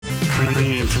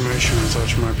any information I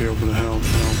thought you might be able to help.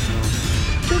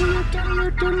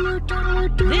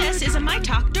 This is a My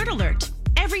Talk Dirt Alert.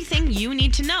 Everything you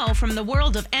need to know from the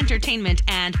world of entertainment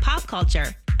and pop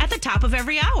culture at the top of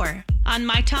every hour on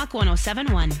My Talk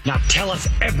 1071. Now tell us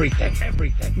everything.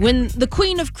 When the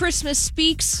Queen of Christmas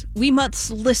speaks, we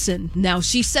must listen. Now,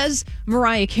 she says,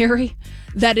 Mariah Carey,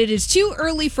 that it is too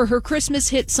early for her Christmas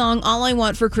hit song, All I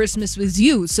Want for Christmas Was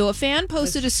You. So a fan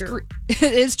posted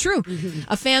It's true.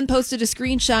 A fan posted a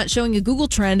screenshot showing a Google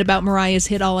trend about Mariah's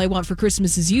hit, All I Want for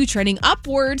Christmas Is You, trending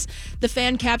upwards. The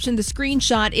fan captioned the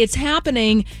screenshot, "It's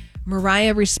happening."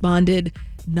 Mariah responded,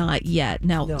 "Not yet."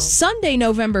 Now, Sunday,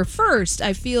 November 1st,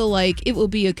 I feel like it will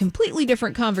be a completely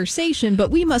different conversation,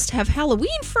 but we must have Halloween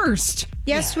first.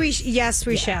 Yes, we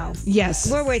shall.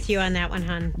 Yes. We're with you on that one,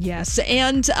 hon. Yes,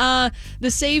 and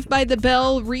the Saved by the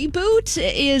Bell reboot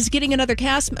is getting another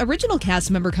original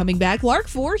cast member coming back. Lark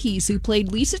Voorhees, who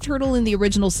played Lisa Turtle in the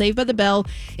original Saved by the Bell,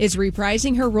 is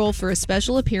reprising her role for a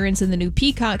special appearance in the new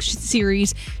Peacock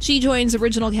series. She joins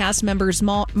original cast members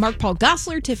Mark Paul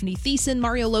Gosselaar, Tiffany Thiessen,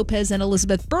 Mario Lopez, and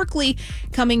Elizabeth Berkley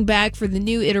coming back for the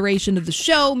new iteration of the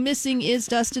show. Missing is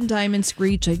Dustin Diamond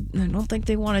Screech. I don't think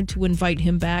they wanted to invite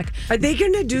him back. Are they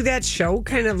going to do that show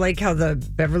kind of like how the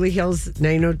Beverly Hills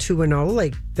 90210?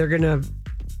 Like they're going to...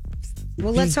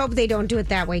 Well, let's hope they don't do it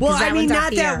that way. Well, I mean,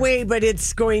 not that way, but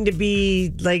it's going to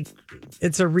be like...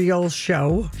 It's a real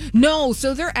show? No,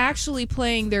 so they're actually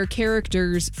playing their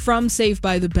characters from Saved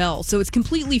by the Bell. So it's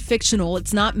completely fictional.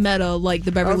 It's not meta like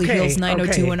the Beverly Hills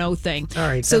 90210 thing. All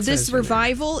right. So this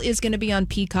revival is going to be on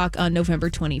Peacock on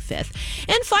November 25th.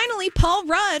 And finally, Paul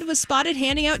Rudd was spotted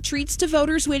handing out treats to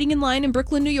voters waiting in line in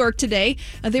Brooklyn, New York today.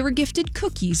 They were gifted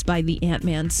cookies by the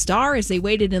Ant-Man star as they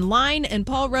waited in line. And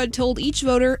Paul Rudd told each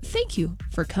voter, "Thank you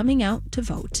for coming out to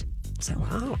vote."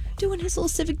 So, doing his little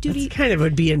civic duty. That kind of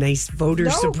would be a nice voter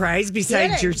surprise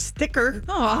besides your sticker.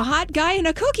 Oh, a hot guy and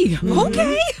a cookie.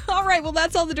 Okay. All right. Well,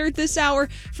 that's all the dirt this hour.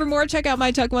 For more, check out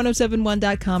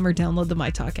mytalk1071.com or download the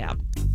MyTalk app.